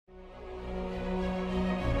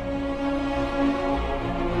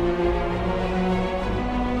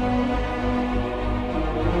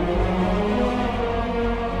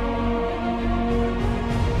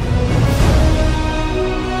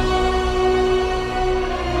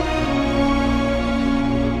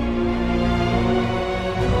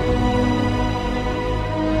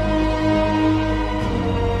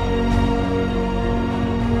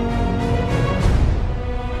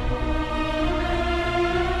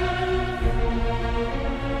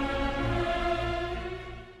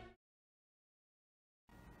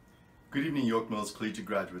Good evening, York Mills Collegiate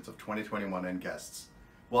graduates of 2021 and guests.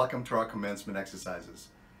 Welcome to our commencement exercises.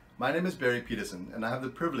 My name is Barry Peterson, and I have the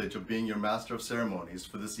privilege of being your Master of Ceremonies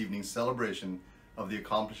for this evening's celebration of the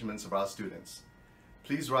accomplishments of our students.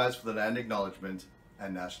 Please rise for the land acknowledgement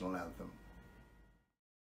and national anthem.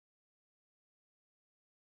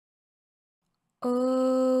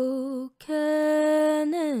 Oh,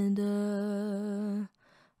 Canada,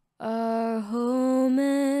 our home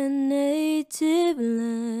and native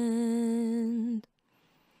land,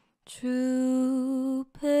 true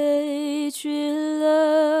patriot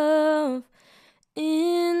love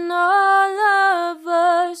in all of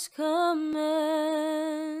us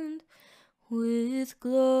command. With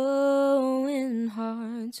glowing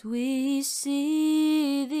hearts we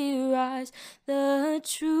see thee rise, the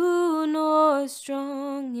true north,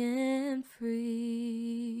 strong and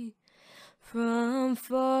free. From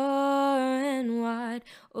far and wide,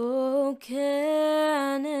 O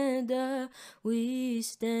Canada, we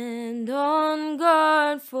stand on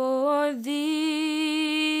guard for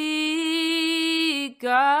thee.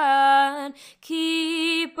 God,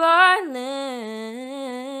 keep our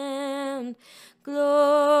land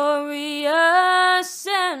glorious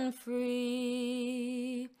and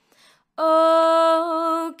free.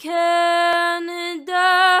 O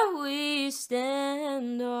Canada, we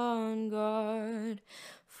stand on guard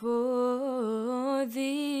for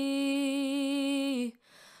thee.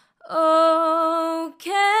 O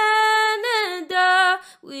Canada,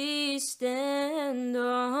 we stand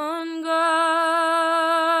on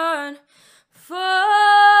guard for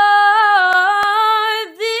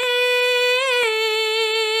thee.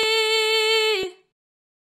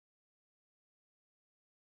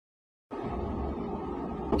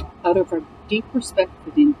 Out of our deep respect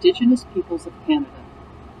for the Indigenous peoples of Canada,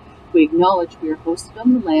 we acknowledge we are hosted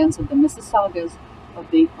on the lands of the Mississaugas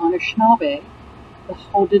of the Anishinaabe, the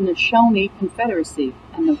Haudenosaunee Confederacy,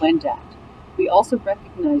 and the Wendat. We also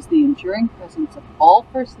recognize the enduring presence of all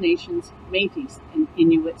First Nations, Métis, and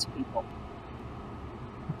Inuit people.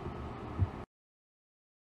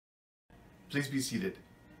 Please be seated.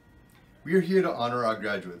 We are here to honor our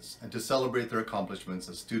graduates and to celebrate their accomplishments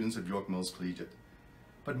as students of York Mills Collegiate.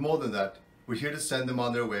 But more than that, we're here to send them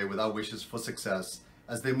on their way with our wishes for success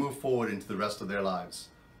as they move forward into the rest of their lives.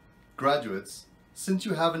 Graduates, since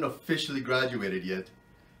you haven't officially graduated yet,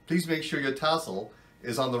 please make sure your tassel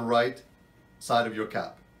is on the right side of your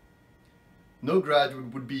cap. No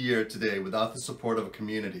graduate would be here today without the support of a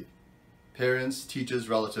community. Parents, teachers,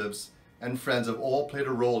 relatives, and friends have all played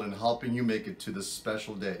a role in helping you make it to this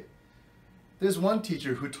special day. There's one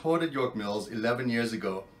teacher who taught at York Mills 11 years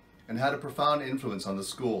ago and had a profound influence on the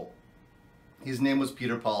school. His name was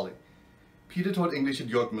Peter Polly. Peter taught English at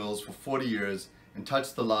York Mills for 40 years and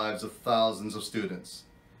touched the lives of thousands of students.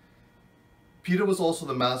 Peter was also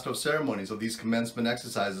the Master of Ceremonies of these commencement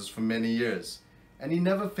exercises for many years, and he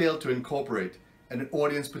never failed to incorporate an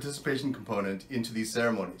audience participation component into these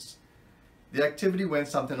ceremonies. The activity went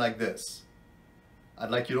something like this.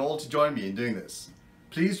 I'd like you all to join me in doing this.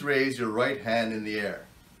 Please raise your right hand in the air.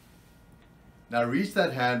 Now reach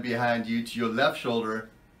that hand behind you to your left shoulder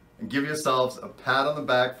and give yourselves a pat on the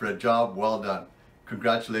back for a job well done.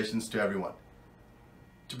 Congratulations to everyone.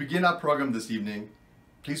 To begin our program this evening,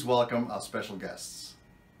 please welcome our special guests.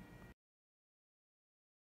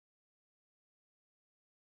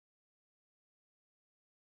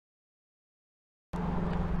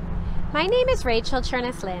 My name is Rachel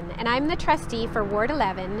Chernis-Lynn, and I'm the trustee for Ward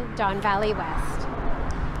 11, Don Valley West.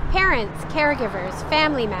 Parents, caregivers,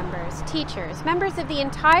 family members, teachers, members of the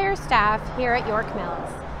entire staff here at York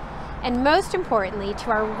Mills, and most importantly to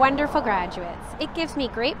our wonderful graduates, it gives me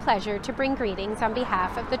great pleasure to bring greetings on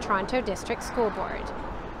behalf of the Toronto District School Board.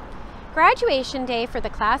 Graduation day for the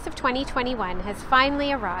class of 2021 has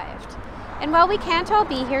finally arrived, and while we can't all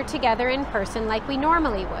be here together in person like we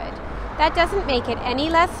normally would, that doesn't make it any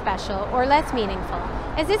less special or less meaningful,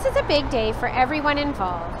 as this is a big day for everyone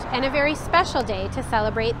involved and a very special day to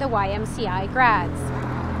celebrate the YMCI grads.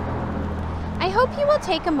 I hope you will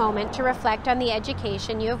take a moment to reflect on the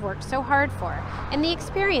education you have worked so hard for and the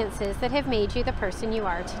experiences that have made you the person you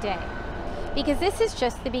are today, because this is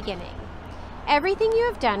just the beginning. Everything you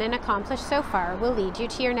have done and accomplished so far will lead you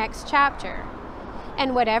to your next chapter.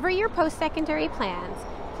 And whatever your post-secondary plans,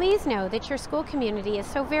 please know that your school community is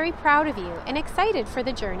so very proud of you and excited for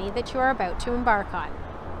the journey that you are about to embark on.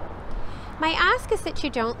 My ask is that you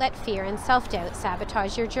don't let fear and self-doubt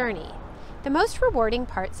sabotage your journey. The most rewarding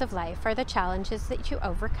parts of life are the challenges that you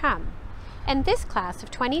overcome. And this class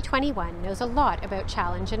of 2021 knows a lot about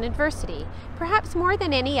challenge and adversity, perhaps more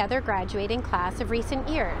than any other graduating class of recent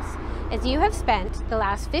years, as you have spent the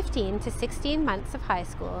last 15 to 16 months of high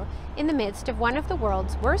school in the midst of one of the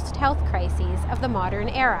world's worst health crises of the modern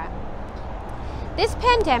era. This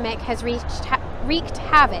pandemic has wreaked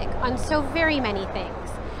havoc on so very many things,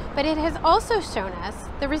 but it has also shown us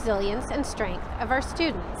the resilience and strength of our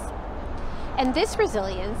students. And this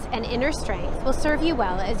resilience and inner strength will serve you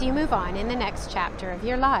well as you move on in the next chapter of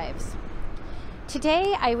your lives.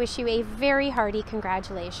 Today, I wish you a very hearty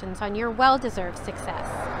congratulations on your well-deserved success.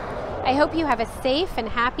 I hope you have a safe and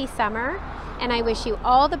happy summer, and I wish you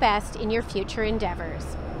all the best in your future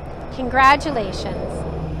endeavors.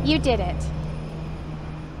 Congratulations! You did it!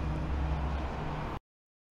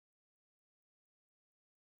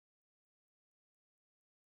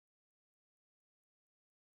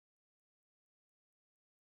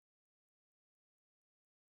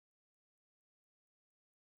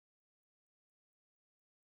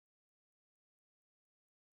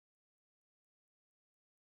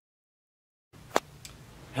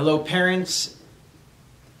 Hello parents,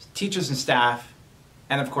 teachers and staff,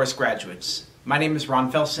 and of course graduates. My name is Ron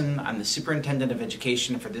Felsen. I'm the Superintendent of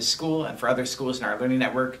Education for this school and for other schools in our learning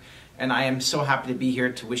network, and I am so happy to be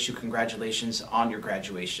here to wish you congratulations on your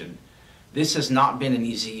graduation. This has not been an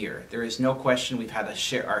easy year. There is no question we've had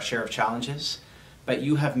our share of challenges, but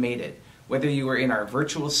you have made it. Whether you were in our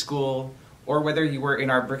virtual school or whether you were in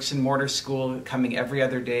our bricks and mortar school coming every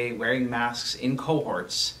other day wearing masks in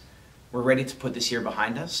cohorts, we're ready to put this year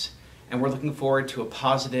behind us, and we're looking forward to a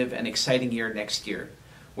positive and exciting year next year.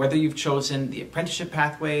 Whether you've chosen the apprenticeship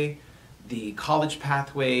pathway, the college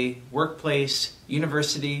pathway, workplace,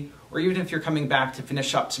 university, or even if you're coming back to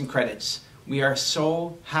finish up some credits, we are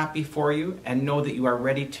so happy for you and know that you are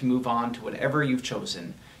ready to move on to whatever you've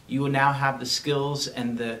chosen. You will now have the skills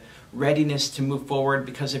and the readiness to move forward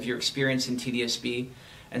because of your experience in TDSB.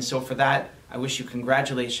 And so for that, I wish you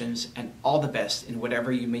congratulations and all the best in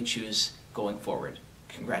whatever you may choose going forward.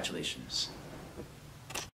 Congratulations.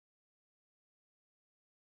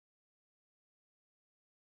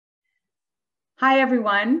 Hi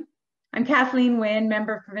everyone, I'm Kathleen Wynne,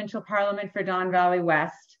 Member of Provincial Parliament for Don Valley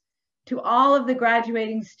West. To all of the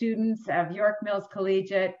graduating students of York Mills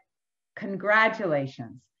Collegiate,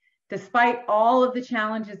 congratulations. Despite all of the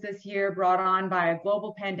challenges this year brought on by a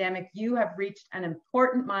global pandemic, you have reached an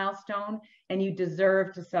important milestone and you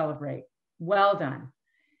deserve to celebrate. Well done.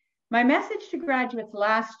 My message to graduates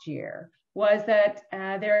last year was that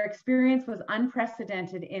their experience was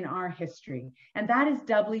unprecedented in our history, and that is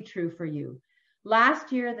doubly true for you.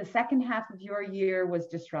 Last year, the second half of your year was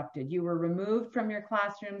disrupted. You were removed from your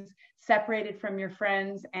classrooms, separated from your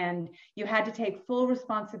friends, and you had to take full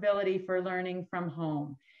responsibility for learning from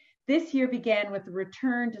home. This year began with a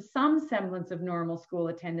return to some semblance of normal school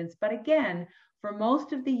attendance, but again, for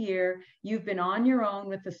most of the year, you've been on your own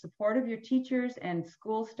with the support of your teachers and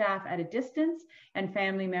school staff at a distance and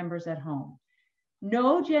family members at home.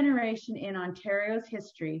 No generation in Ontario's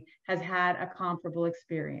history has had a comparable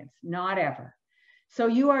experience, not ever. So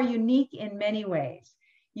you are unique in many ways.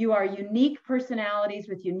 You are unique personalities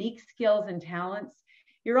with unique skills and talents.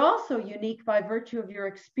 You're also unique by virtue of your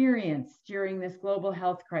experience during this global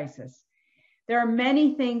health crisis. There are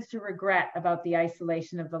many things to regret about the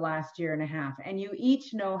isolation of the last year and a half, and you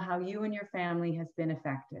each know how you and your family has been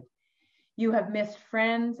affected. You have missed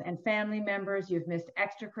friends and family members, you've missed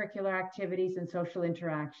extracurricular activities and social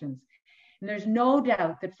interactions. And there's no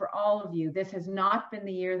doubt that for all of you, this has not been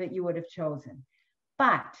the year that you would have chosen.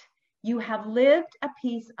 But you have lived a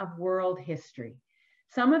piece of world history.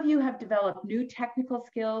 Some of you have developed new technical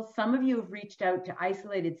skills. Some of you have reached out to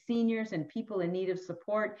isolated seniors and people in need of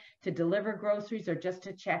support to deliver groceries or just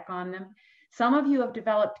to check on them. Some of you have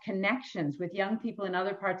developed connections with young people in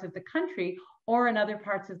other parts of the country or in other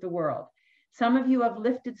parts of the world. Some of you have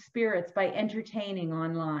lifted spirits by entertaining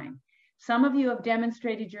online. Some of you have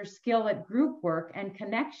demonstrated your skill at group work and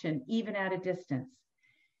connection, even at a distance.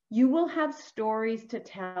 You will have stories to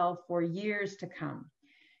tell for years to come.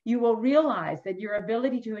 You will realize that your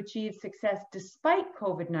ability to achieve success despite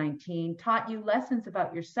COVID-19 taught you lessons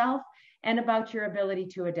about yourself and about your ability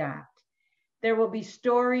to adapt. There will be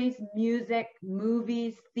stories, music,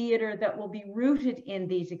 movies, theater that will be rooted in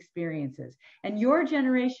these experiences, and your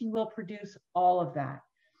generation will produce all of that.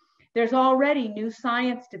 There's already new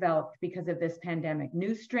science developed because of this pandemic,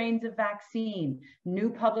 new strains of vaccine, new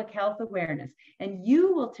public health awareness, and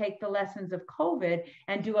you will take the lessons of COVID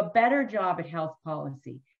and do a better job at health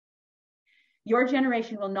policy. Your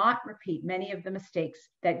generation will not repeat many of the mistakes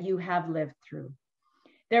that you have lived through.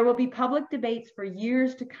 There will be public debates for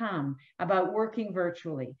years to come about working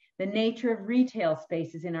virtually, the nature of retail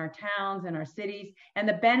spaces in our towns and our cities, and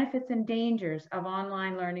the benefits and dangers of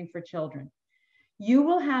online learning for children. You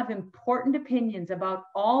will have important opinions about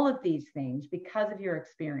all of these things because of your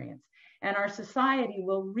experience, and our society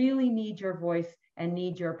will really need your voice and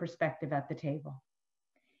need your perspective at the table.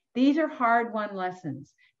 These are hard-won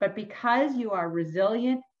lessons, but because you are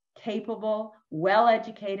resilient, capable,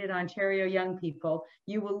 well-educated Ontario young people,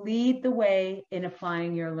 you will lead the way in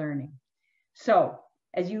applying your learning. So,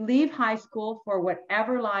 as you leave high school for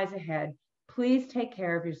whatever lies ahead, please take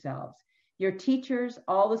care of yourselves. Your teachers,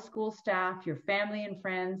 all the school staff, your family and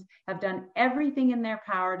friends have done everything in their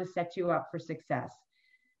power to set you up for success.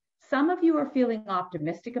 Some of you are feeling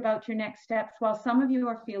optimistic about your next steps, while some of you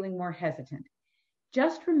are feeling more hesitant.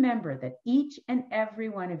 Just remember that each and every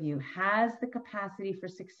one of you has the capacity for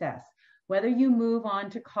success, whether you move on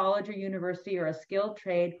to college or university or a skilled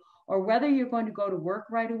trade, or whether you're going to go to work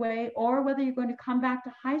right away, or whether you're going to come back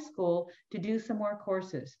to high school to do some more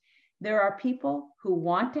courses. There are people who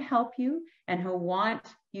want to help you and who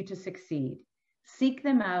want you to succeed. Seek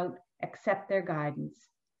them out, accept their guidance.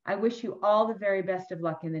 I wish you all the very best of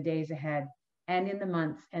luck in the days ahead and in the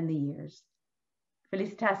months and the years.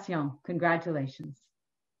 Félicitations, congratulations.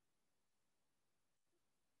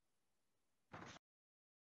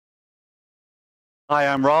 Hi,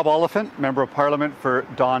 I'm Rob Oliphant, Member of Parliament for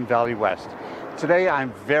Don Valley West. Today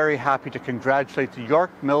I'm very happy to congratulate the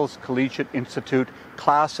York Mills Collegiate Institute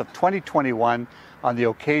class of 2021 on the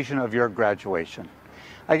occasion of your graduation.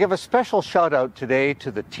 I give a special shout out today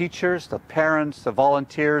to the teachers, the parents, the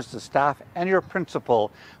volunteers, the staff, and your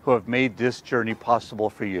principal who have made this journey possible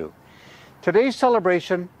for you. Today's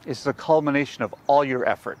celebration is the culmination of all your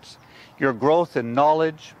efforts. Your growth in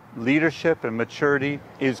knowledge, leadership, and maturity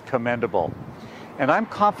is commendable. And I'm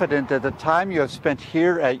confident that the time you have spent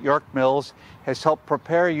here at York Mills has helped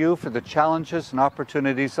prepare you for the challenges and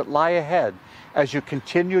opportunities that lie ahead as you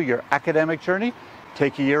continue your academic journey,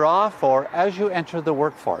 take a year off, or as you enter the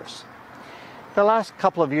workforce. The last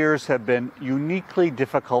couple of years have been uniquely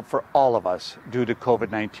difficult for all of us due to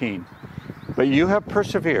COVID-19, but you have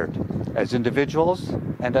persevered as individuals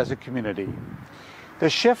and as a community. The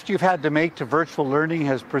shift you've had to make to virtual learning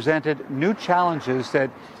has presented new challenges that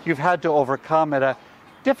you've had to overcome at a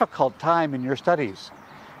difficult time in your studies.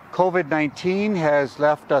 COVID-19 has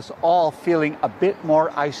left us all feeling a bit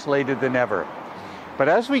more isolated than ever. But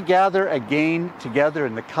as we gather again together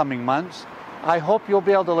in the coming months, I hope you'll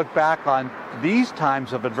be able to look back on these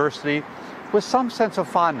times of adversity with some sense of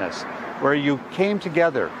fondness, where you came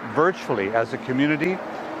together virtually as a community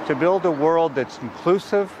to build a world that's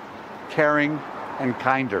inclusive, caring, and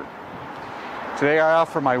kinder. Today I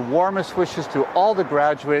offer my warmest wishes to all the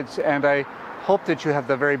graduates, and I hope that you have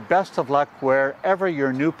the very best of luck wherever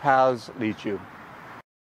your new paths lead you.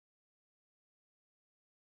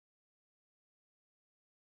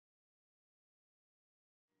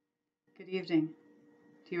 Good evening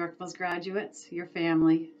to York Mills graduates, your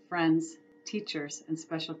family, friends, teachers, and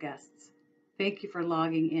special guests. Thank you for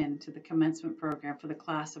logging in to the commencement program for the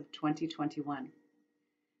class of 2021.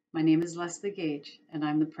 My name is Leslie Gage, and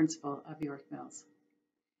I'm the principal of York Mills.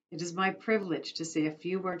 It is my privilege to say a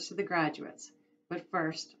few words to the graduates, but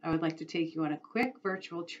first, I would like to take you on a quick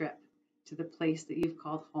virtual trip to the place that you've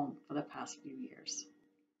called home for the past few years.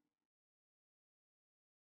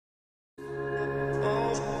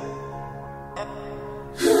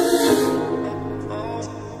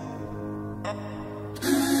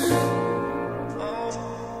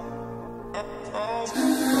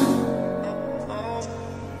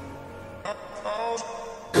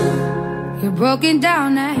 You're broken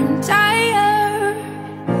down and tired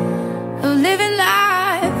of living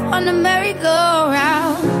life on the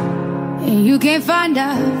merry-go-round, and you can't find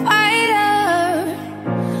a fighter,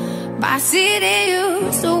 but I see it in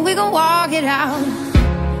you, so we gon' walk it out.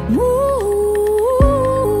 Ooh,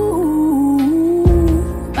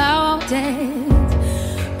 I won't dance,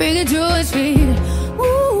 bring it to his feet.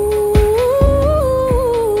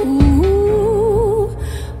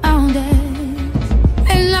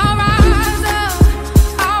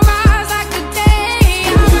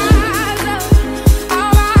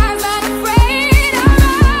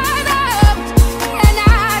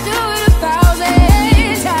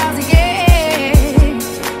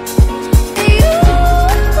 You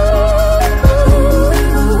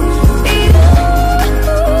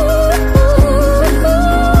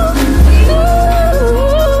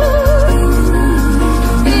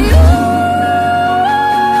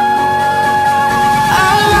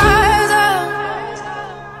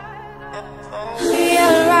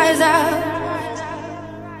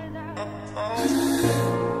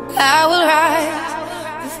I will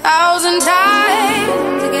rise 1,000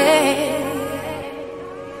 times again.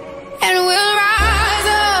 And we'll rise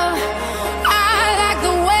up, I like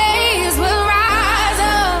the waves. We'll rise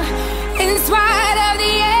up, in spite of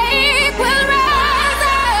the ache. We'll rise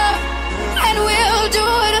up, and we'll do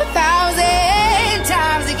it 1,000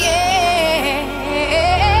 times again.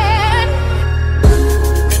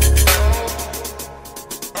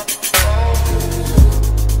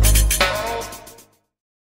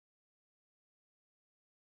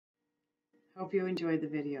 Hope you enjoyed the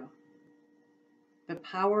video. The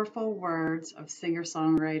powerful words of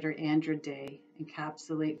singer-songwriter Andra Day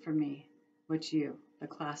encapsulate for me what you, the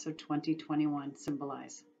class of 2021,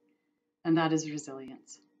 symbolize, and that is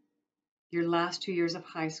resilience. Your last 2 years of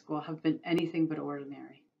high school have been anything but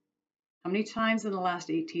ordinary. How many times in the last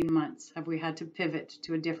 18 months have we had to pivot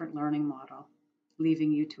to a different learning model,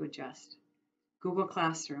 leaving you to adjust? Google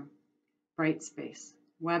Classroom, Brightspace,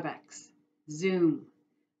 WebEx, Zoom,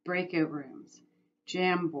 breakout rooms,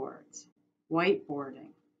 Jamboards, whiteboarding.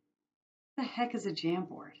 What the heck is a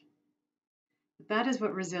Jamboard? But that is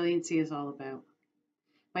what resiliency is all about.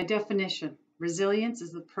 By definition, resilience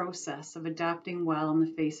is the process of adapting well in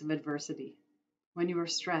the face of adversity, when you are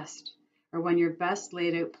stressed or when your best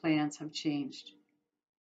laid out plans have changed.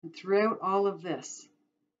 And throughout all of this,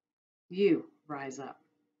 you rise up.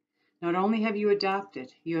 Not only have you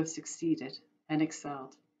adapted, you have succeeded and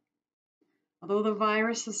excelled. Although the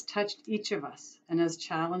virus has touched each of us and has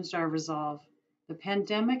challenged our resolve, the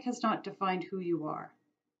pandemic has not defined who you are.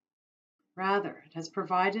 Rather, it has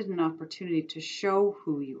provided an opportunity to show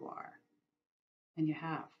who you are. And you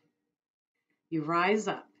have. You rise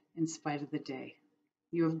up in spite of the day.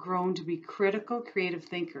 You have grown to be critical, creative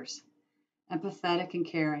thinkers, empathetic and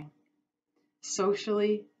caring,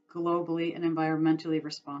 socially, globally, and environmentally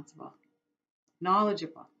responsible,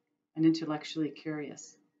 knowledgeable, and intellectually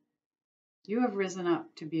curious. You have risen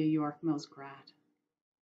up to be a York Mills grad.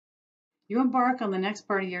 You embark on the next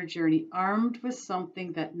part of your journey armed with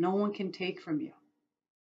something that no one can take from you.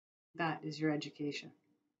 That is your education.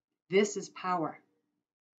 This is power.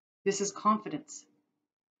 This is confidence.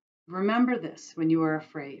 Remember this when you are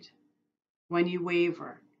afraid, when you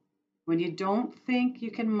waver, when you don't think you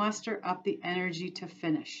can muster up the energy to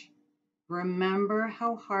finish. Remember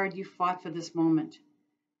how hard you fought for this moment.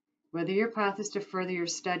 Whether your path is to further your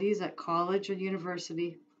studies at college or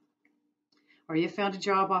university, or you found a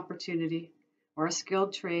job opportunity, or a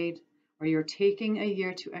skilled trade, or you're taking a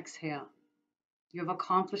year to exhale, you have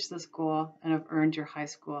accomplished this goal and have earned your high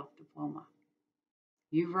school diploma.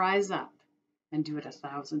 You rise up and do it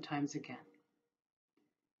 1,000 times again.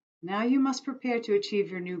 Now you must prepare to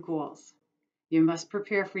achieve your new goals. You must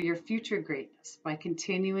prepare for your future greatness by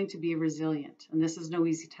continuing to be resilient, and this is no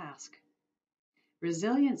easy task.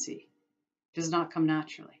 Resiliency does not come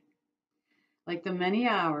naturally. Like the many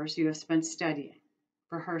hours you have spent studying,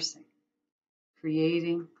 rehearsing,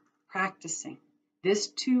 creating, practicing, this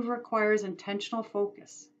too requires intentional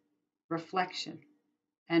focus, reflection,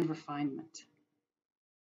 and refinement.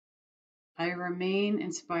 I remain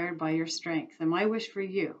inspired by your strength, and my wish for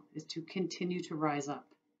you is to continue to rise up.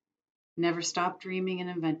 Never stop dreaming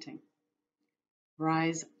and inventing.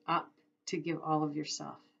 Rise up to give all of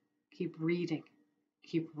yourself. Keep reading.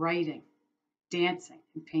 Keep writing, dancing,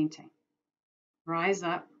 and painting. Rise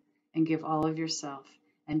up and give all of yourself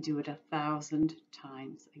and do it 1,000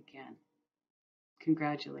 times again.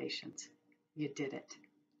 Congratulations, you did it.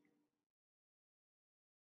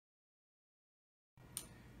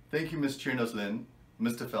 Thank you, Ms. Chernos-Lin,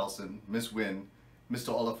 Mr. Felsen, Ms. Wynn, Mr.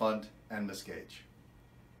 Oliphant, and Ms. Gage.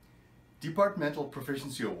 Departmental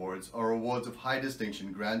Proficiency Awards are awards of high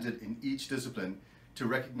distinction granted in each discipline to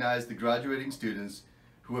recognize the graduating students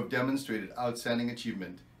who have demonstrated outstanding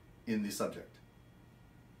achievement in the subject.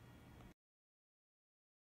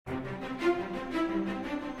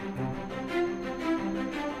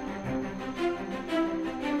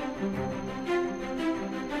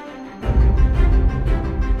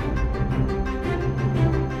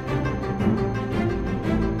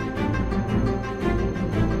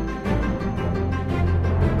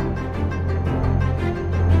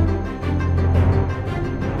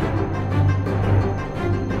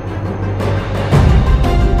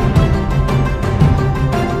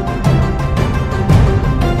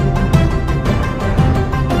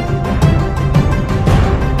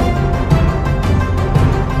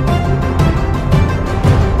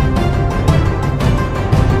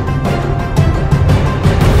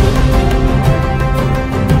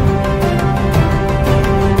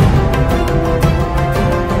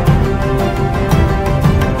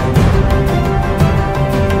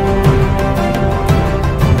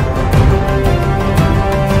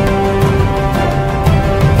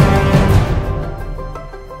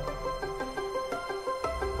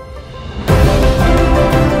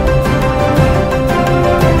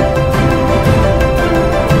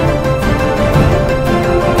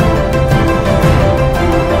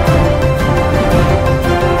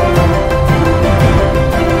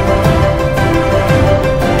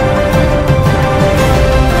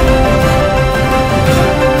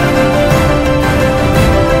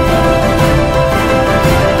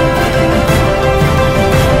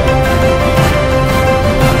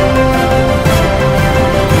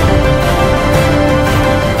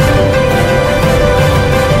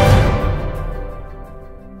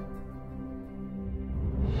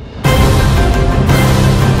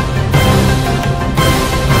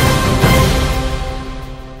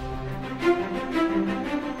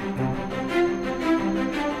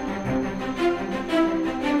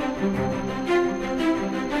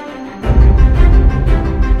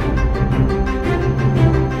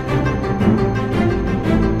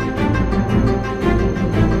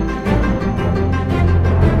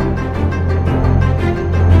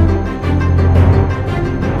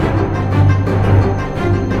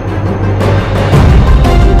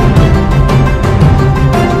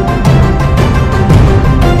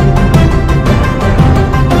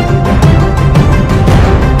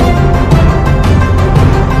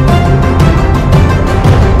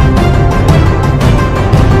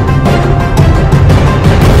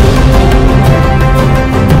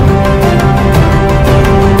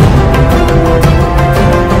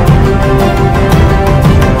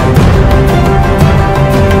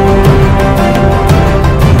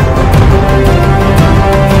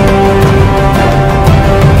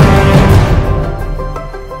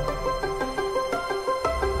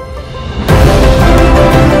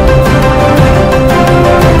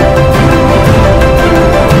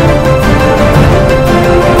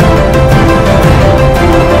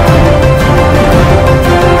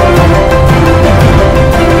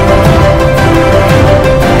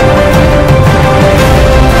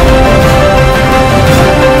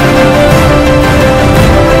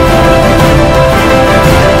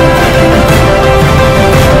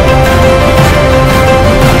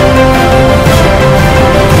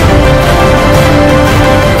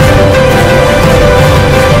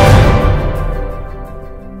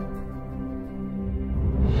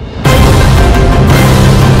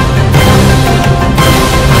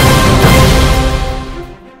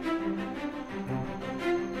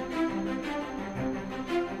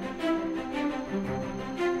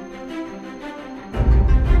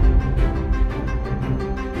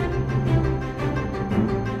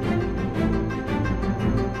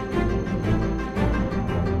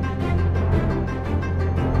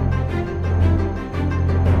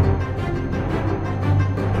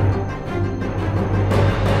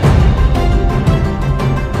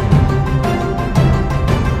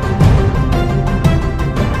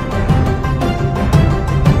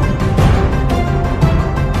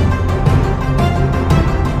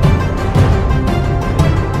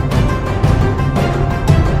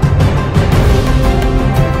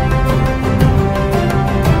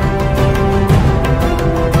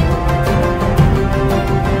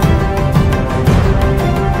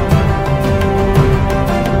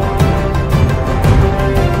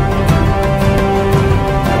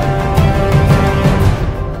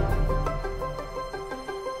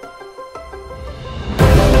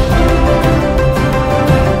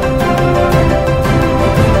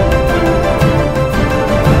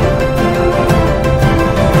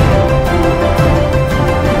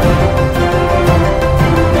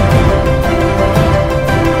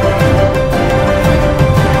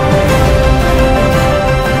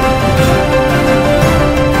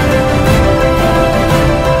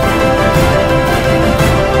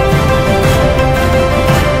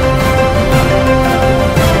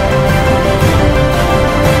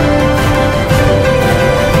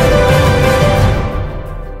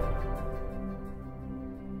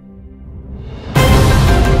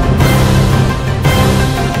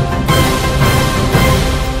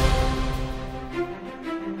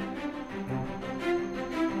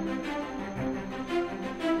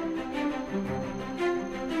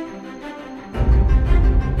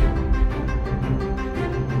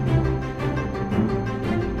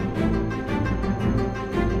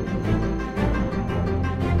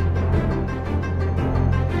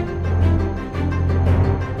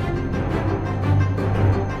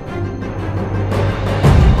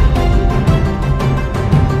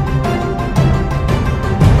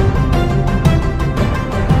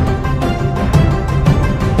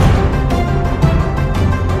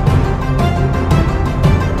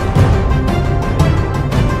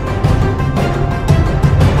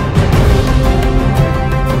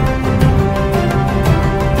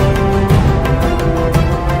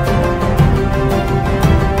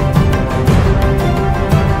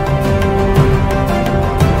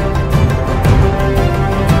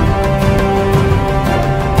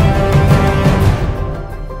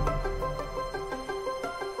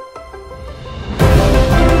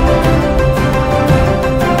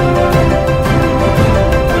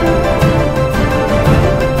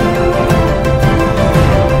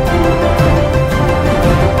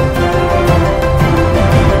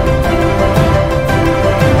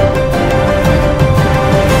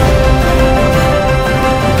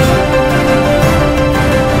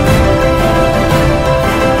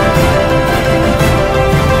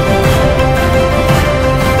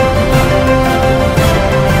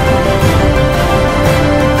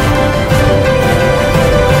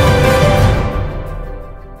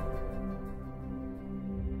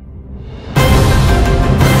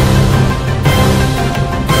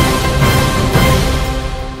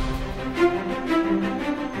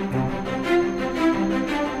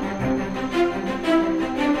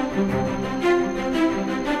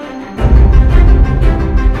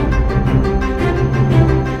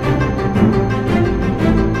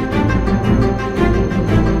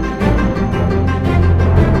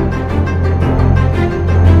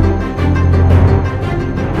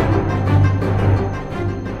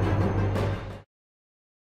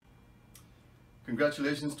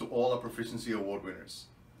 Congratulations to all our Proficiency Award winners.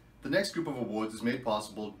 The next group of awards is made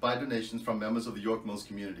possible by donations from members of the York Mills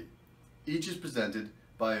community. Each is presented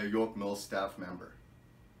by a York Mills staff member.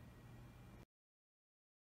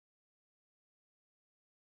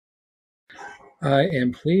 I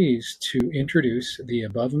am pleased to introduce the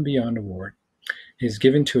Above and Beyond Award. It is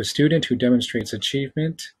given to a student who demonstrates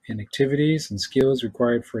achievement in activities and skills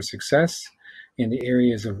required for success in the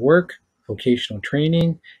areas of work, vocational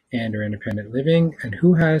training, and or independent living, and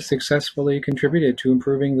who has successfully contributed to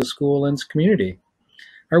improving the school and community.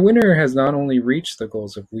 Our winner has not only reached the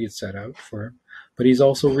goals that we had set out for him, but he's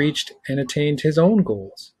also reached and attained his own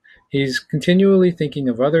goals. He's continually thinking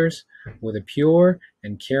of others with a pure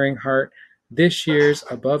and caring heart. This year's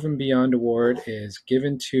Above and Beyond Award is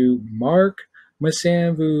given to Mark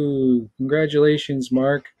Masambu. Congratulations,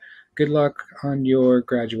 Mark. Good luck on your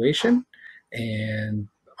graduation and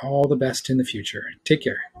all the best in the future. Take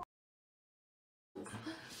care.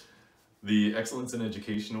 The Excellence in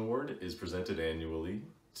Education Award is presented annually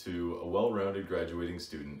to a well-rounded graduating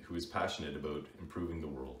student who is passionate about improving the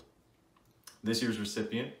world. This year's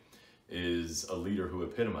recipient is a leader who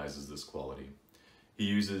epitomizes this quality. He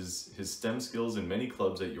uses his STEM skills in many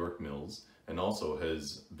clubs at York Mills and also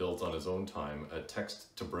has built on his own time a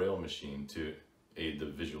text-to-braille machine to aid the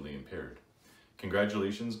visually impaired.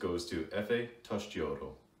 Congratulations goes to Efe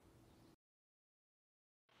Toshtioro.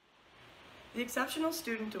 The Exceptional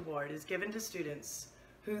Student Award is given to students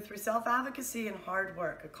who, through self-advocacy and hard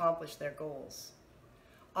work, accomplish their goals.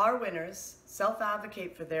 Our winners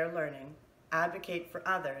self-advocate for their learning, advocate for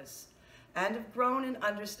others, and have grown in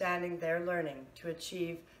understanding their learning to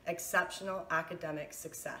achieve exceptional academic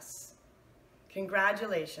success.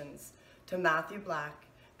 Congratulations to Matthew Black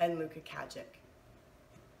and Luca Kajic.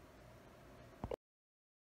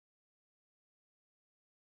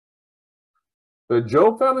 The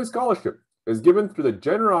Joe Family Scholarship is given through the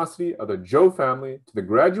generosity of the Joe family to the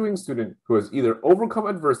graduating student who has either overcome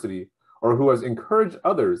adversity or who has encouraged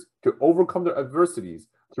others to overcome their adversities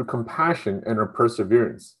through compassion and her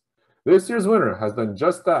perseverance. This year's winner has done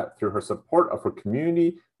just that through her support of her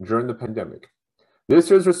community during the pandemic. This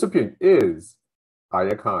year's recipient is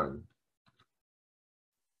Aya Khan.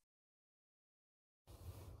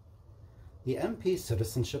 The MP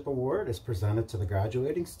Citizenship Award is presented to the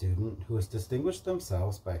graduating student who has distinguished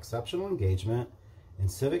themselves by exceptional engagement in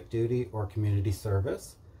civic duty or community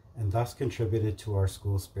service and thus contributed to our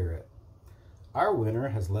school spirit. Our winner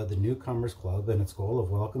has led the Newcomers Club in its goal of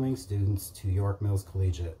welcoming students to York Mills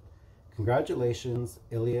Collegiate. Congratulations,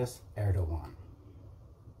 Ilyas Erdogan.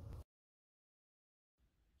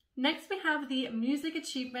 Next, we have the Music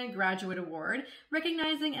Achievement Graduate Award,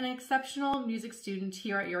 recognizing an exceptional music student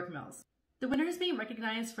here at York Mills. The winner is being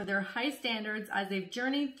recognized for their high standards as they've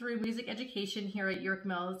journeyed through music education here at York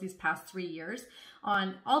Mills these past 3 years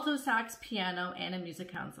on alto sax, piano, and a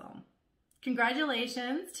music council.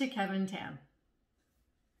 Congratulations to Kevin Tam.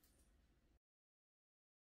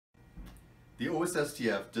 The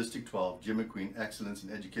OSSTF District 12 Jim McQueen Excellence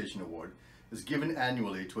in Education Award is given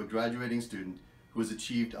annually to a graduating student who has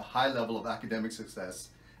achieved a high level of academic success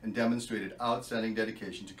and demonstrated outstanding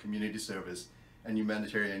dedication to community service and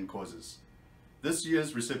humanitarian causes. This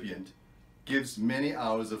year's recipient gives many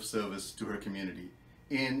hours of service to her community,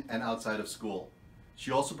 in and outside of school. She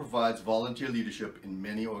also provides volunteer leadership in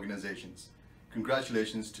many organizations.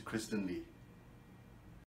 Congratulations to Kristen Lee.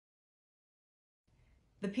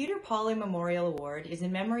 The Peter Pauley Memorial Award is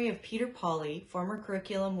in memory of Peter Pauley, former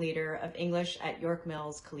curriculum leader of English at York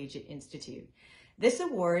Mills Collegiate Institute. This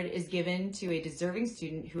award is given to a deserving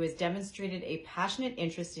student who has demonstrated a passionate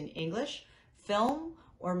interest in English, film,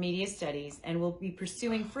 or media studies and will be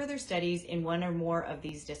pursuing further studies in one or more of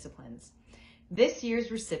these disciplines. This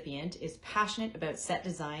year's recipient is passionate about set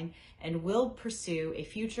design and will pursue a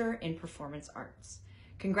future in performance arts.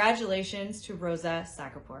 Congratulations to Rosa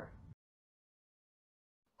Sakapur.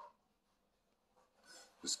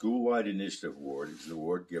 The School-Wide Initiative Award is an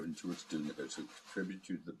award given to a student that has contributed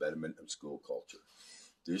to the betterment of school culture.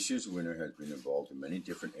 This year's winner has been involved in many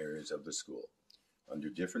different areas of the school. Under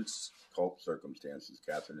different circumstances,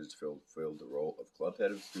 Catherine has fulfilled the role of club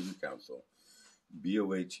head of student council,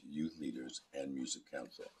 BOH youth leaders, and music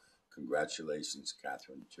council. Congratulations,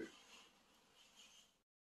 Catherine, too.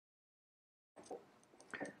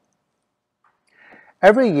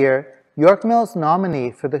 Every year, York Mills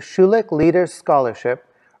nominee for the Schulich Leaders Scholarship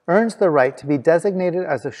earns the right to be designated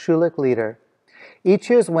as a Schulich Leader. Each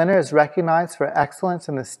year's winner is recognized for excellence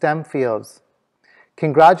in the STEM fields.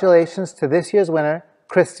 Congratulations to this year's winner,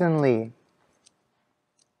 Kristen Lee.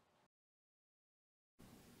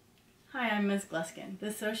 Hi, Hi, I'm Ms. Gluskin.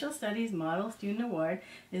 The Social Studies Model Student Award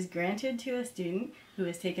is granted to a student who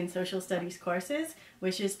has taken social studies courses,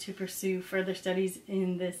 wishes to pursue further studies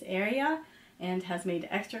in this area, and has made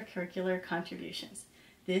extracurricular contributions.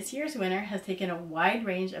 This year's winner has taken a wide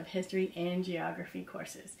range of history and geography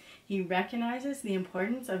courses. He recognizes the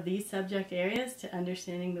importance of these subject areas to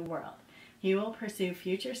understanding the world. He will pursue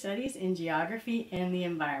future studies in geography and the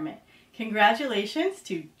environment. Congratulations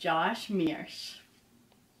to Josh Mearsh.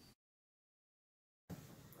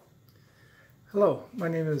 Hello, my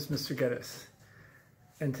name is Mr. Geddes,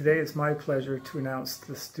 and today it's my pleasure to announce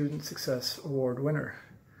the Student Success Award winner.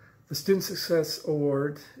 The Student Success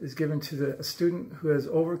Award is given to a student who has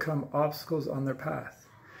overcome obstacles on their path.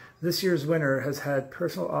 This year's winner has had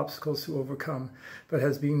personal obstacles to overcome, but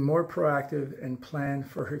has been more proactive and planned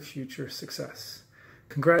for her future success.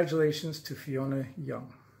 Congratulations to Fiona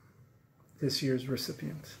Young, this year's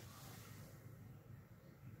recipient.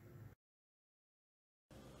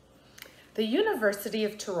 The University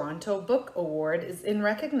of Toronto Book Award is in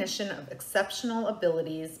recognition of exceptional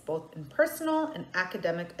abilities both in personal and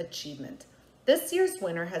academic achievement. This year's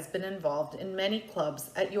winner has been involved in many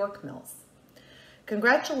clubs at York Mills.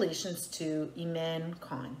 Congratulations to Iman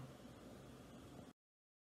Khan.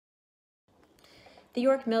 The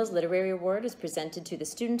York Mills Literary Award is presented to the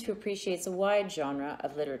student who appreciates a wide genre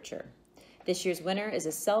of literature. This year's winner is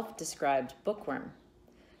a self-described bookworm.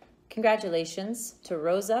 Congratulations to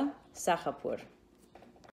Rosa Sahapur.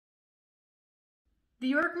 The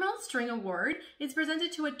York Mills String Award is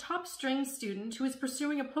presented to a top string student who is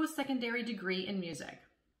pursuing a post-secondary degree in music.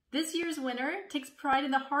 This year's winner takes pride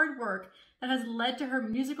in the hard work that has led to her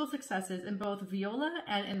musical successes in both viola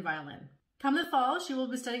and in violin. Come the fall, she will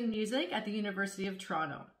be studying music at the University of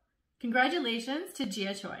Toronto. Congratulations to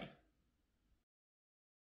Jia Choi.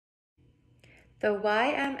 The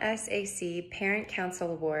YMSAC Parent Council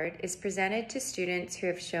Award is presented to students who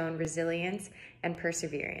have shown resilience and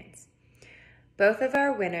perseverance. Both of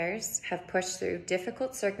our winners have pushed through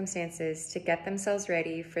difficult circumstances to get themselves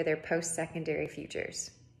ready for their post-secondary futures.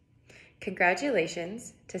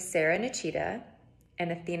 Congratulations to Sarah Nachita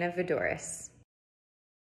and Athena Vidoris.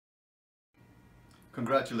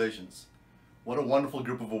 Congratulations. What a wonderful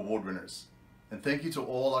group of award winners. And thank you to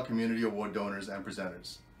all our community award donors and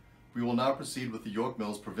presenters. We will now proceed with the York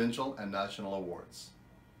Mills Provincial and National Awards.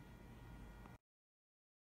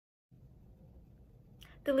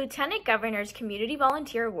 The Lieutenant Governor's Community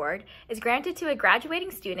Volunteer Award is granted to a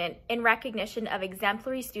graduating student in recognition of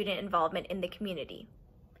exemplary student involvement in the community.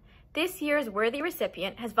 This year's worthy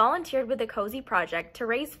recipient has volunteered with the Cozy Project to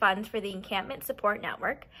raise funds for the Encampment Support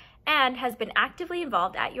Network and has been actively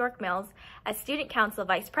involved at York Mills as Student Council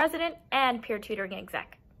Vice President and Peer Tutoring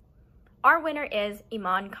Exec. Our winner is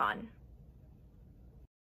Iman Khan.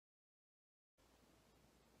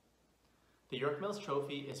 The York Mills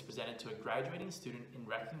Trophy is presented to a graduating student in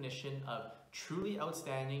recognition of truly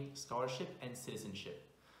outstanding scholarship and citizenship.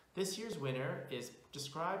 This year's winner is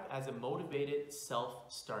described as a motivated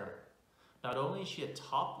self-starter. Not only is she a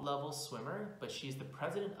top-level swimmer, but she's the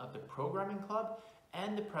president of the Programming Club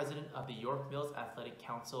and the president of the York Mills Athletic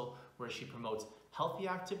Council, where she promotes healthy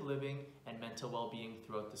active living and mental well-being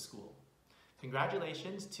throughout the school.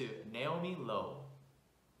 Congratulations to Naomi Lowe.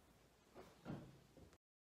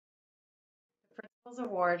 The Principal's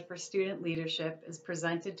Award for Student Leadership is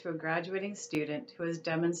presented to a graduating student who has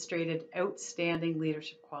demonstrated outstanding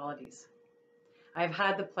leadership qualities. I've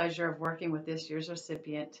had the pleasure of working with this year's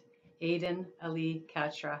recipient, Aiden Ali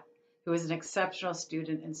Katra, who is an exceptional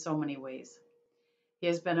student in so many ways. He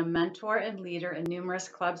has been a mentor and leader in numerous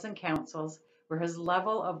clubs and councils where his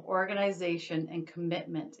level of organization and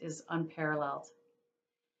commitment is unparalleled.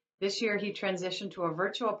 This year, he transitioned to a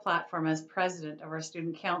virtual platform as president of our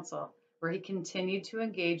student council, where he continued to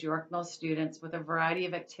engage York Mills students with a variety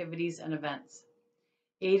of activities and events.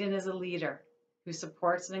 Aiden is a leader who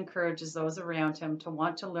supports and encourages those around him to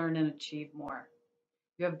want to learn and achieve more.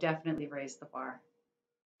 You have definitely raised the bar.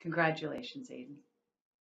 Congratulations, Aiden.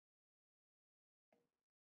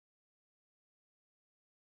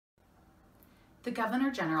 The Governor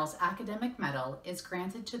General's Academic Medal is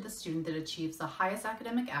granted to the student that achieves the highest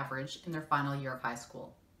academic average in their final year of high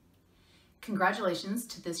school. Congratulations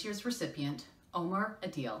to this year's recipient, Omar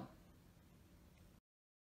Adil.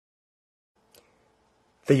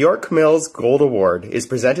 The York Mills Gold Award is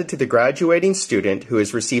presented to the graduating student who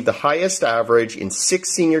has received the highest average in 6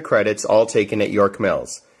 senior credits all taken at York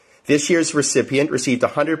Mills. This year's recipient received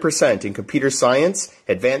 100% in computer science,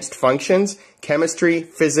 advanced functions, chemistry,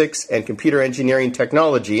 physics, and computer engineering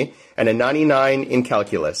technology, and a 99 in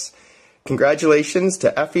calculus. Congratulations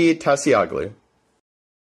to Effie Tasiaglu.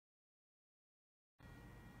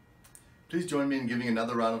 Please join me in giving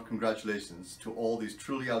another round of congratulations to all these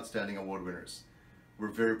truly outstanding award winners. We're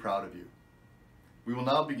very proud of you. We will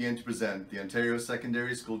now begin to present the Ontario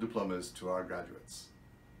Secondary School Diplomas to our graduates.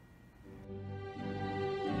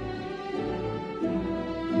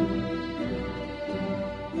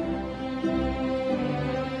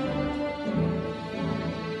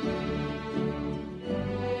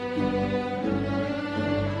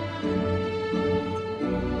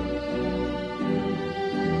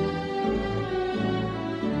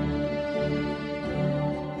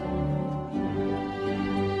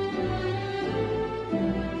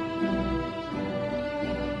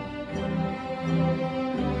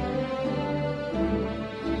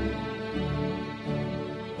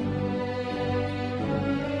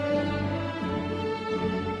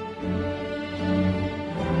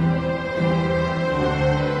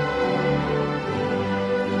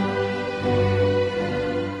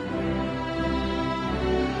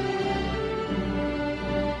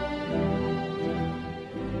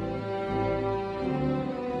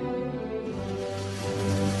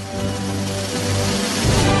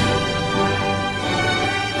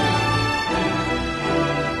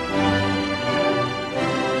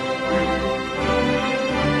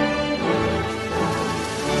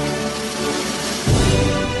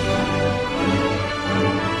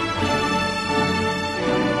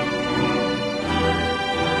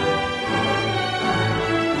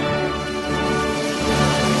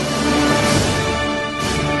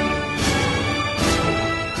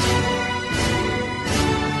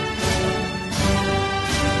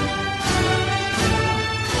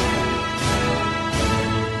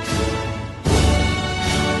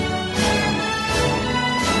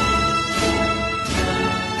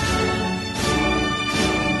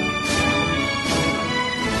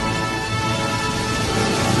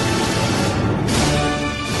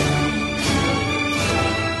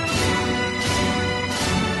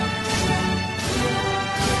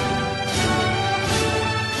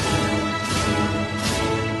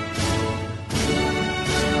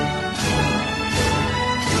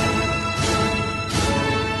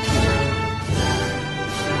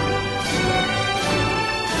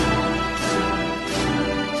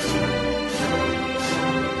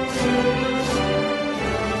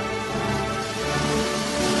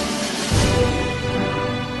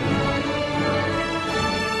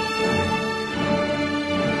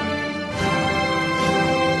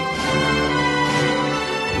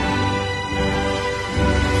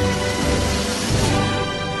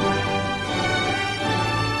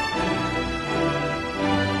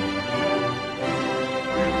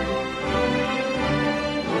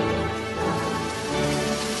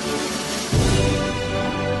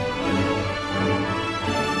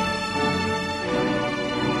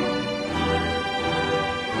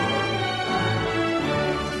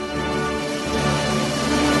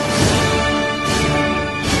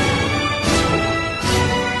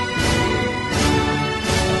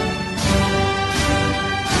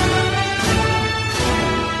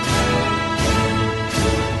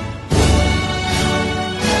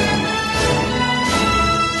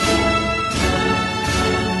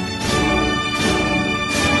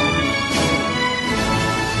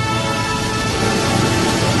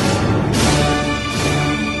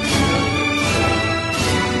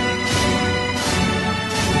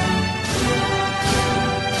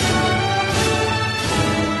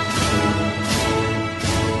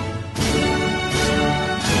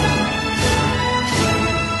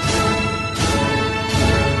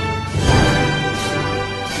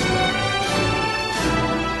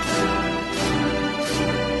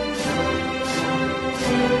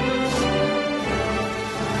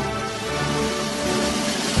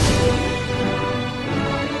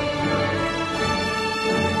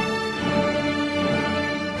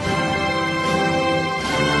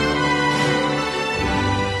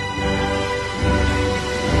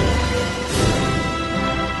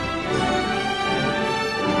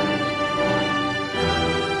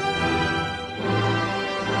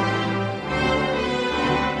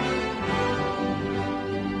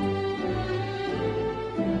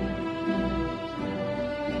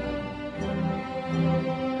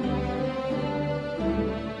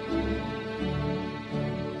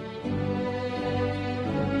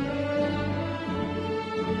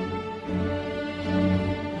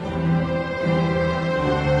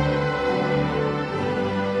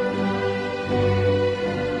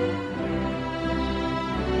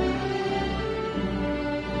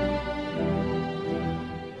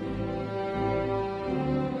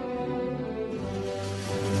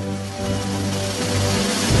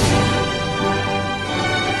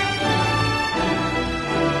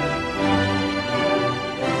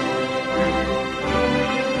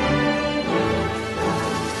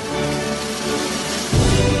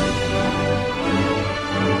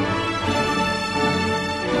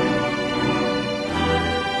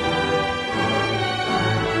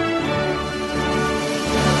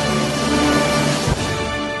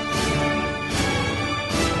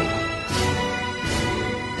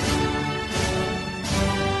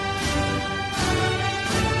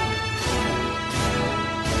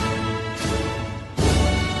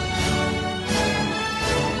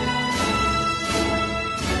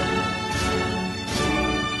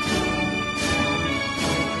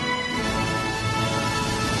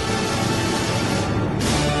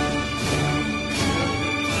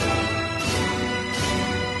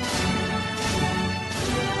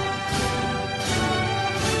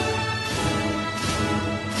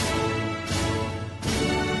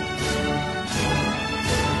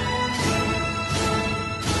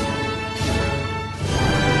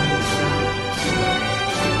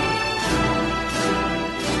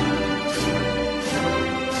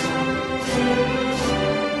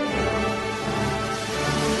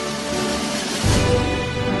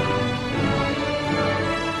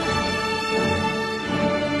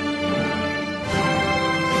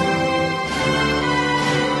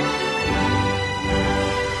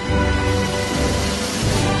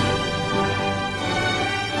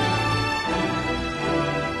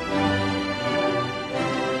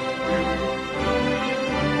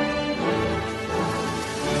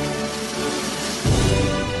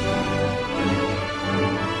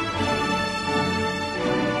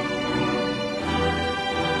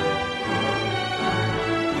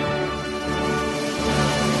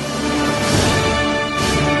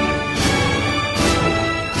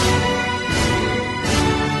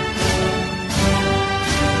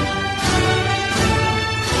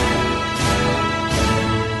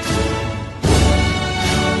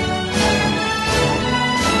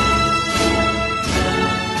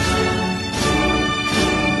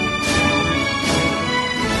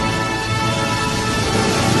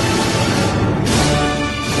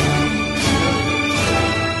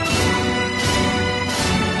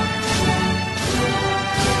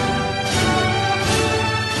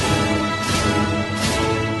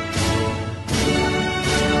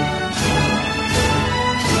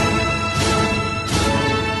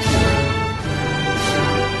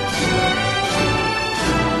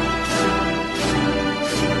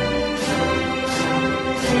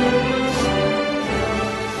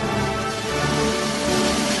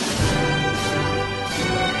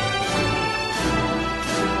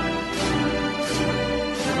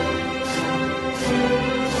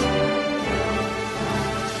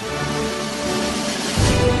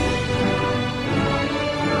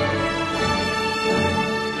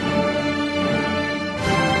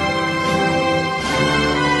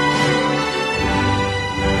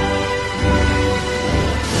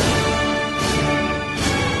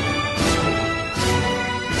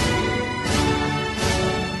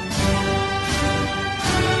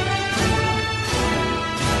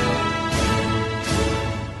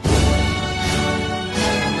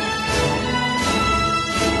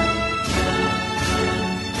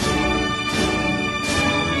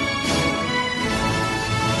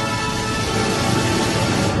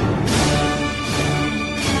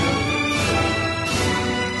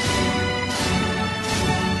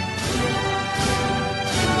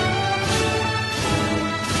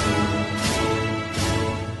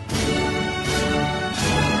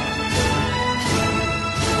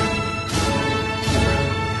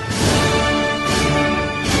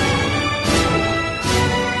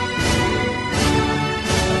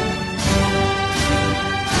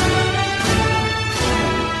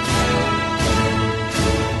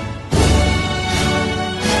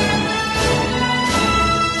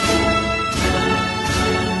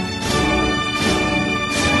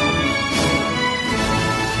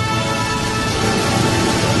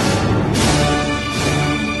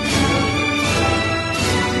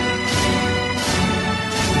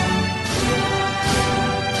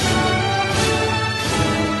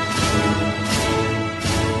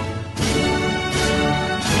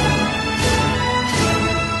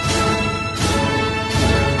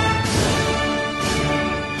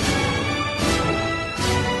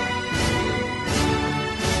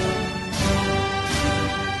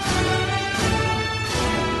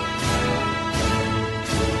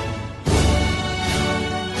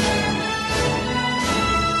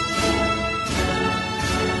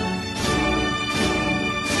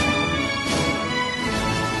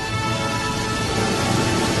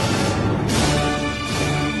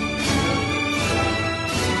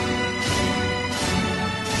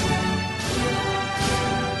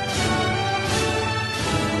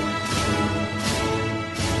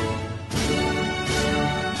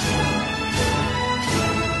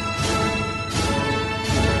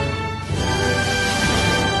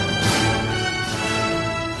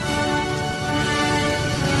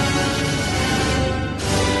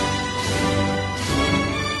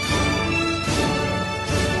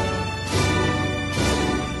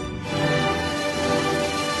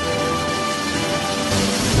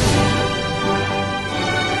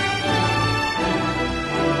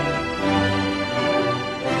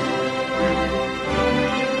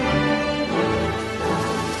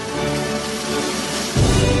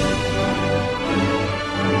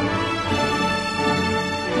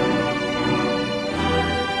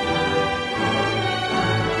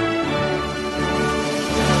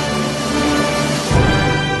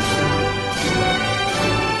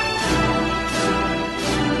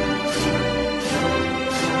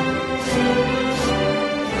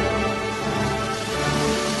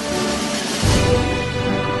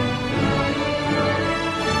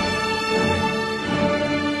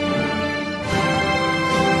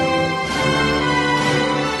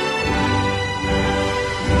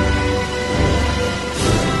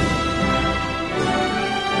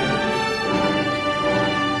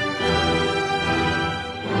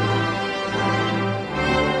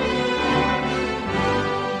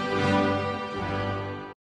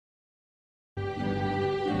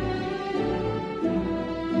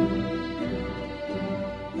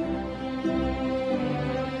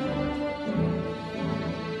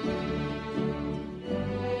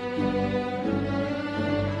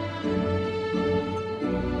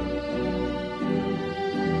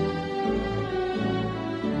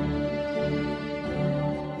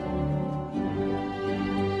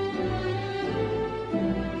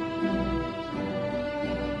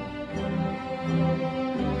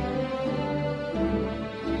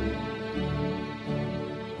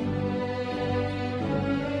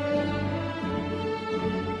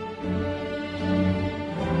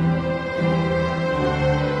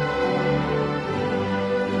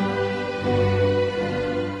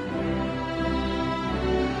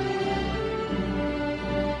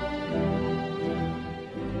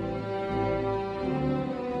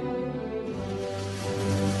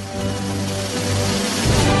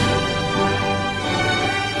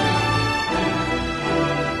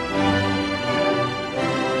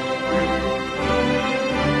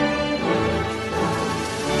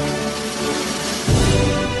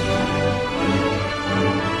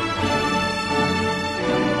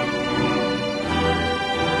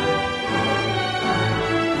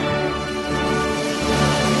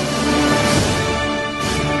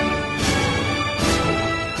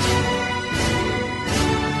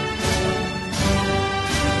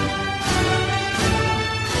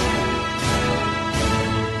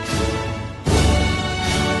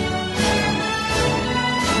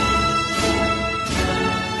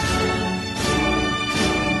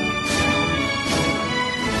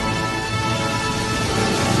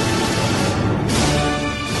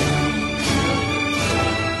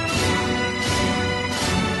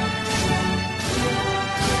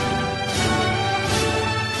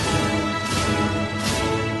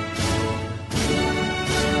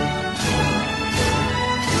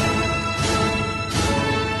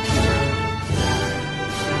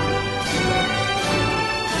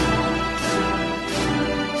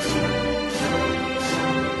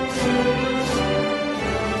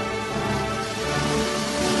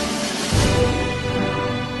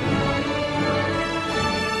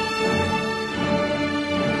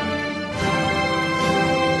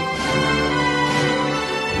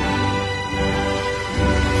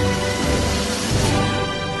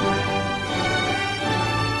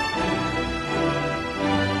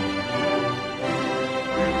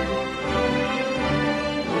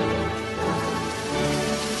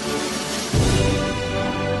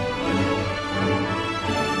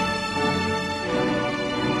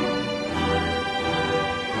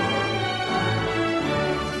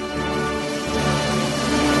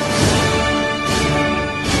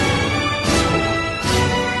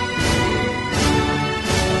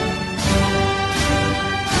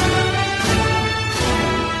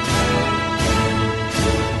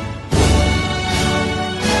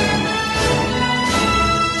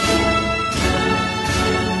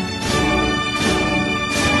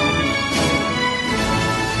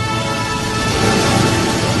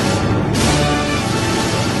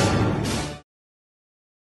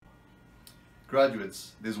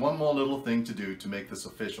 Graduates, there's one more little thing to do to make this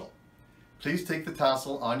official. Please take the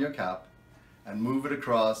tassel on your cap and move it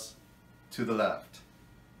across to the left.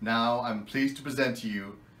 Now I'm pleased to present to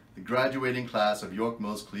you the graduating class of York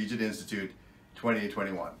Mills Collegiate Institute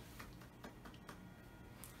 2021.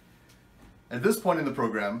 At this point in the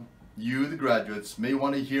program, you, the graduates, may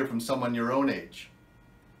want to hear from someone your own age.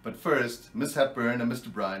 But first, Ms. Hepburn and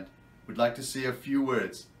Mr. Bryant would like to say a few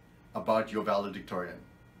words about your valedictorian.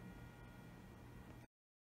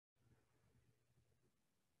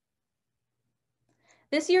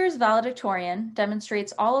 This year's valedictorian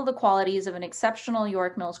demonstrates all of the qualities of an exceptional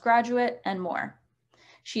York Mills graduate and more.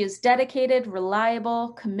 She is dedicated, reliable,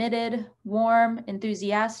 committed, warm,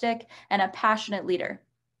 enthusiastic, and a passionate leader.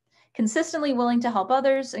 Consistently willing to help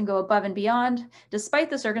others and go above and beyond, despite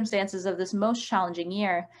the circumstances of this most challenging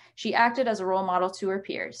year, she acted as a role model to her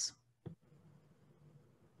peers.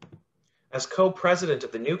 As co-president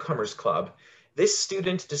of the Newcomers Club, this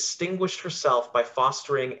student distinguished herself by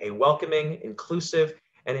fostering a welcoming, inclusive,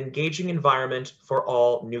 and engaging environment for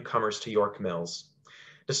all newcomers to York Mills.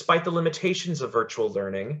 Despite the limitations of virtual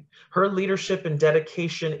learning, her leadership and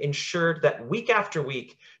dedication ensured that week after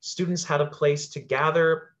week, students had a place to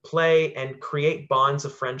gather, play, and create bonds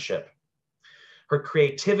of friendship. Her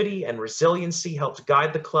creativity and resiliency helped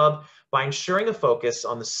guide the club by ensuring a focus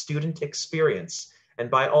on the student experience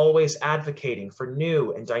and by always advocating for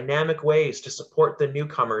new and dynamic ways to support the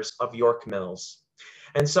newcomers of York Mills.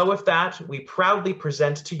 And so with that, we proudly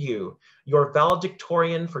present to you your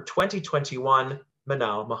valedictorian for 2021,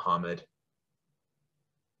 Manal Muhammad.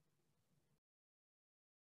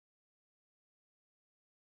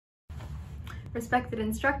 Respected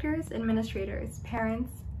instructors, administrators,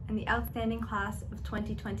 parents, and the outstanding class of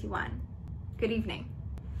 2021. Good evening.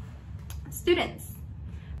 Students,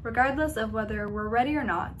 regardless of whether we're ready or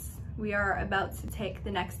not, we are about to take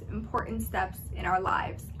the next important steps in our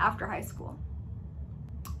lives after high school.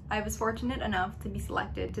 I was fortunate enough to be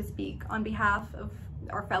selected to speak on behalf of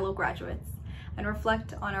our fellow graduates and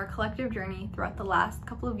reflect on our collective journey throughout the last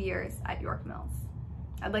couple of years at York Mills.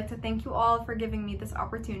 I'd like to thank you all for giving me this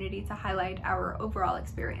opportunity to highlight our overall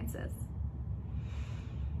experiences.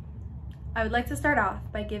 I would like to start off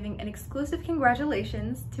by giving an exclusive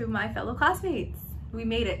congratulations to my fellow classmates. We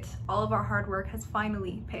made it. All of our hard work has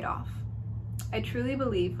finally paid off. I truly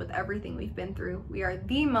believe with everything we've been through, we are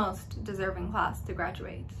the most deserving class to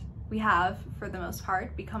graduate. We have, for the most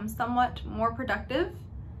part, become somewhat more productive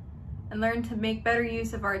and learned to make better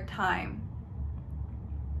use of our time.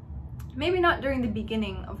 Maybe not during the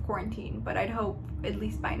beginning of quarantine, but I'd hope at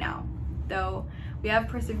least by now, though we have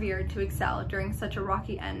persevered to excel during such a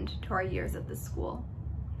rocky end to our years at this school.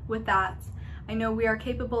 With that, I know we are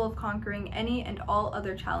capable of conquering any and all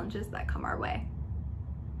other challenges that come our way.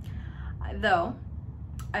 Though,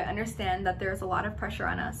 I understand that there is a lot of pressure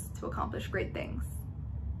on us to accomplish great things.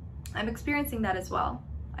 I'm experiencing that as well.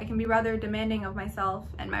 I can be rather demanding of myself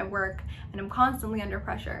and my work, and I'm constantly under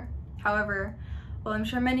pressure. However, while I'm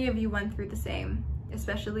sure many of you went through the same,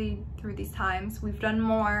 especially through these times, we've done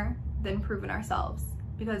more than proven ourselves,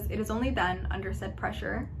 because it is only then, under said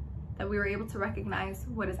pressure, that we were able to recognize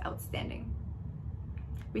what is outstanding.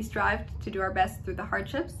 We strived to do our best through the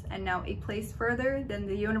hardships, and now a place further than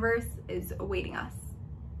the universe is awaiting us.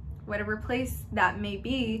 Whatever place that may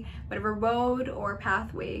be, whatever road or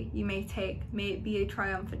pathway you may take, may it be a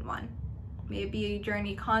triumphant one. May it be a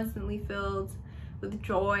journey constantly filled with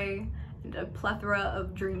joy and a plethora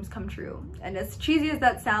of dreams come true. And as cheesy as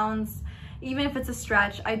that sounds, even if it's a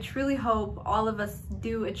stretch, I truly hope all of us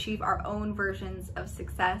do achieve our own versions of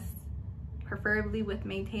success, preferably with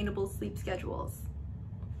maintainable sleep schedules.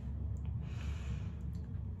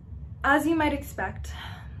 As you might expect,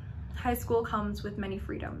 high school comes with many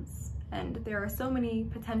freedoms, and there are so many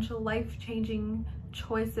potential life-changing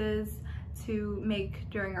choices to make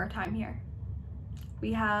during our time here.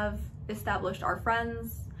 We have established our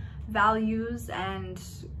friends, values, and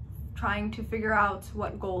trying to figure out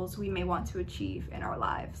what goals we may want to achieve in our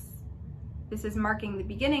lives. This is marking the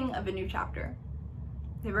beginning of a new chapter.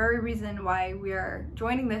 The very reason why we are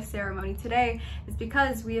joining this ceremony today is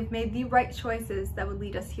because we have made the right choices that would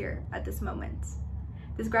lead us here at this moment.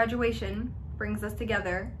 This graduation brings us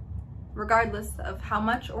together, regardless of how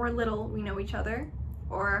much or little we know each other,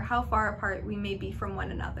 or how far apart we may be from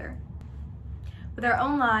one another. With our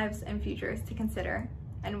own lives and futures to consider,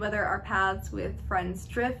 and whether our paths with friends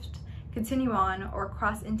drift, continue on, or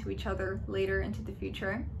cross into each other later into the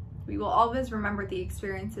future, we will always remember the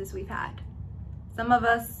experiences we've had. Some of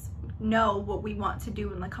us know what we want to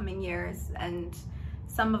do in the coming years, and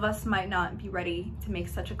some of us might not be ready to make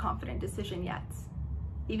such a confident decision yet.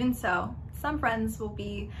 Even so, some friends will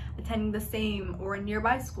be attending the same or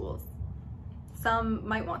nearby schools. Some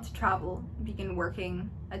might want to travel, begin working,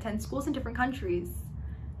 attend schools in different countries.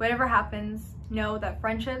 Whatever happens, know that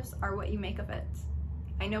friendships are what you make of it.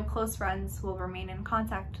 I know close friends will remain in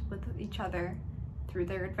contact with each other through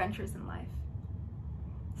their adventures in life.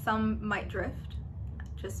 Some might drift.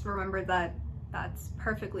 Just remember that that's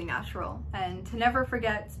perfectly natural, and to never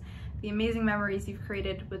forget the amazing memories you've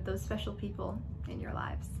created with those special people in your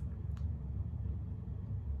lives.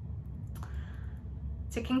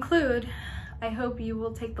 To conclude, I hope you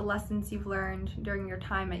will take the lessons you've learned during your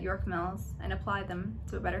time at York Mills and apply them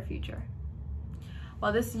to a better future.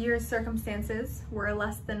 While this year's circumstances were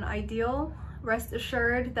less than ideal, rest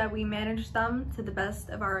assured that we managed them to the best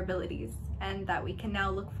of our abilities and that we can now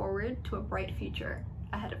look forward to a bright future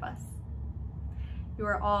ahead of us. You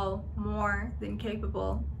are all more than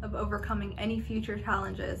capable of overcoming any future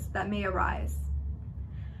challenges that may arise.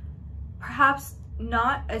 Perhaps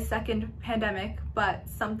not a second pandemic, but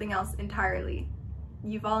something else entirely.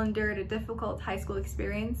 You've all endured a difficult high school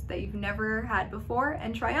experience that you've never had before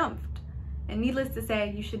and triumphed. And needless to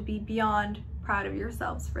say, you should be beyond proud of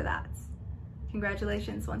yourselves for that.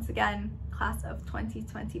 Congratulations once again, class of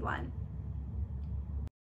 2021.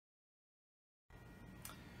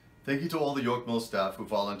 Thank you to all the York Mills staff who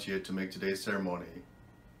volunteered to make today's ceremony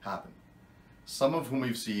happen. Some of whom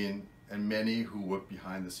we've seen and many who worked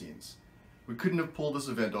behind the scenes. We couldn't have pulled this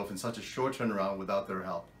event off in such a short turnaround without their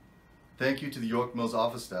help. Thank you to the York Mills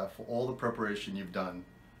office staff for all the preparation you've done.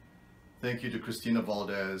 Thank you to Christina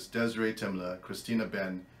Valdez, Desiree Timler, Christina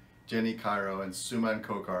Ben, Jenny Cairo, and Suman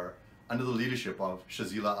Kokar under the leadership of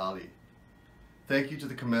Shazila Ali. Thank you to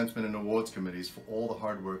the commencement and awards committees for all the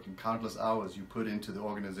hard work and countless hours you put into the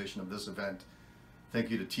organization of this event.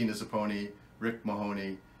 Thank you to Tina Saponi, Rick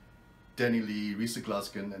Mahoney, Denny Lee, Risa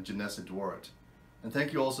Gluskin, and Janessa Dworet. And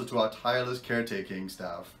thank you also to our tireless caretaking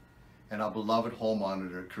staff and our beloved hall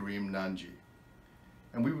monitor, Kareem Nanji.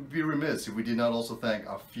 And we would be remiss if we did not also thank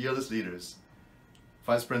our fearless leaders,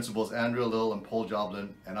 Vice Principals Andrea Lill and Paul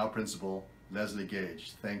Joblin, and our Principal, Leslie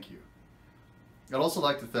Gage. Thank you. I'd also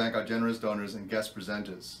like to thank our generous donors and guest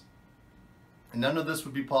presenters. And none of this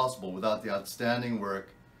would be possible without the outstanding work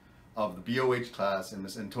of the BOH class and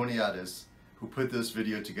Ms. Antoniadis, who put this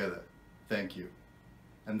video together. Thank you.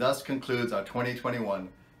 And thus concludes our 2021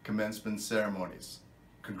 commencement ceremonies.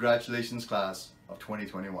 Congratulations, class of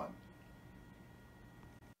 2021.